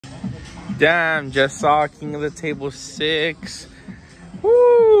Damn, just saw King of the Table 6.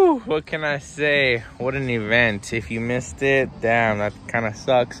 Woo! What can I say? What an event. If you missed it, damn, that kind of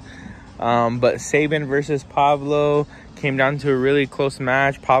sucks. But Sabin versus Pablo came down to a really close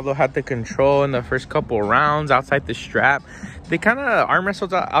match. Pablo had the control in the first couple rounds outside the strap. They kind of arm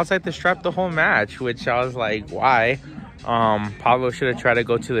wrestled outside the strap the whole match, which I was like, why? Pablo should have tried to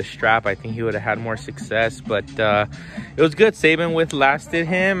go to the strap. I think he would have had more success, but it was good. Sabin lasted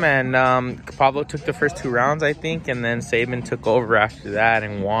him, and Pablo took the first 2 rounds, I think, and then Sabin took over after that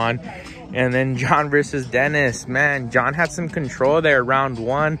and won. And then John versus Dennis. Man, John had some control there round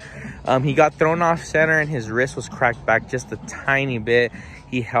 1. He got thrown off center and his wrist was cracked back just a tiny bit.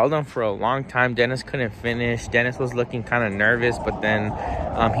 He held him for a long time. Dennis couldn't finish. Dennis was looking kind of nervous, but then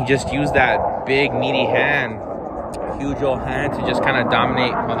he just used that big meaty hand, huge old hand, to just kind of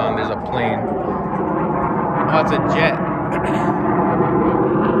dominate. Hold on, there's a plane. Oh, it's a jet.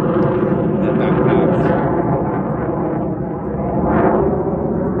 Let that pass.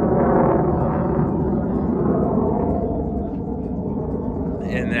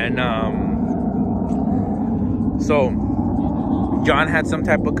 And then so John had some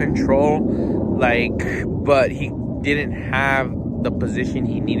type of control, but he didn't have the position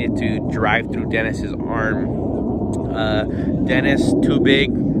he needed to drive through Dennis's arm. Dennis, too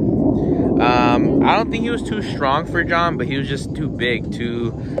big. I don't think he was too strong for John, but he was just too big,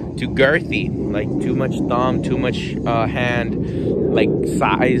 too girthy, like too much thumb, too much hand, like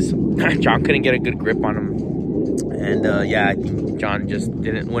size. John couldn't get a good grip on him, and yeah, I think John just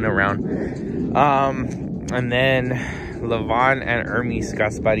didn't win a round. And then LEVAN and Hermes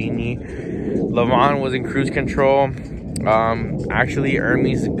Gasparini. LEVAN was in cruise control. Actually,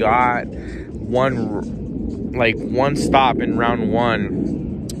 Hermes got one stop in round 1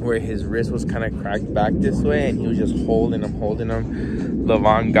 where his wrist was kind of cracked back this way, and he was just holding him.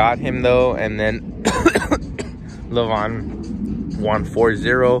 LEVAN got him though, and then LEVAN won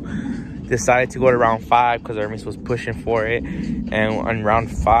 4-0. Decided to go to round 5 because Hermes was pushing for it, and on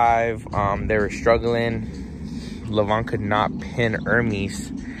round 5 they were struggling. LEVAN could not pin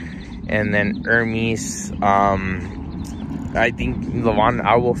Hermes, and then Hermes, I think LEVAN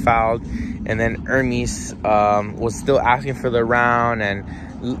elbow fouled, and then Hermes was still asking for the round, and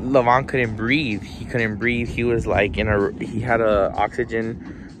LEVAN couldn't breathe. He couldn't breathe. He was like he had a oxygen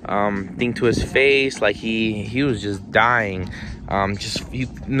thing to his face, like he was just dying.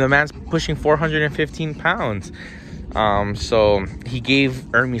 The man's pushing 415 pounds. So he gave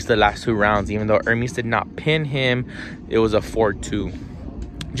Hermes the last 2 rounds, even though Hermes did not pin him. It was a 4-2,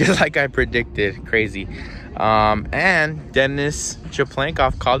 just like I predicted. Crazy. And Dennis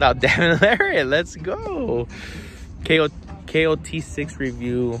Chaplankov called out Devon Lariat. Let's go. KOT 6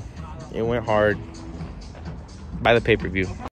 review. It went hard. Buy the pay-per-view.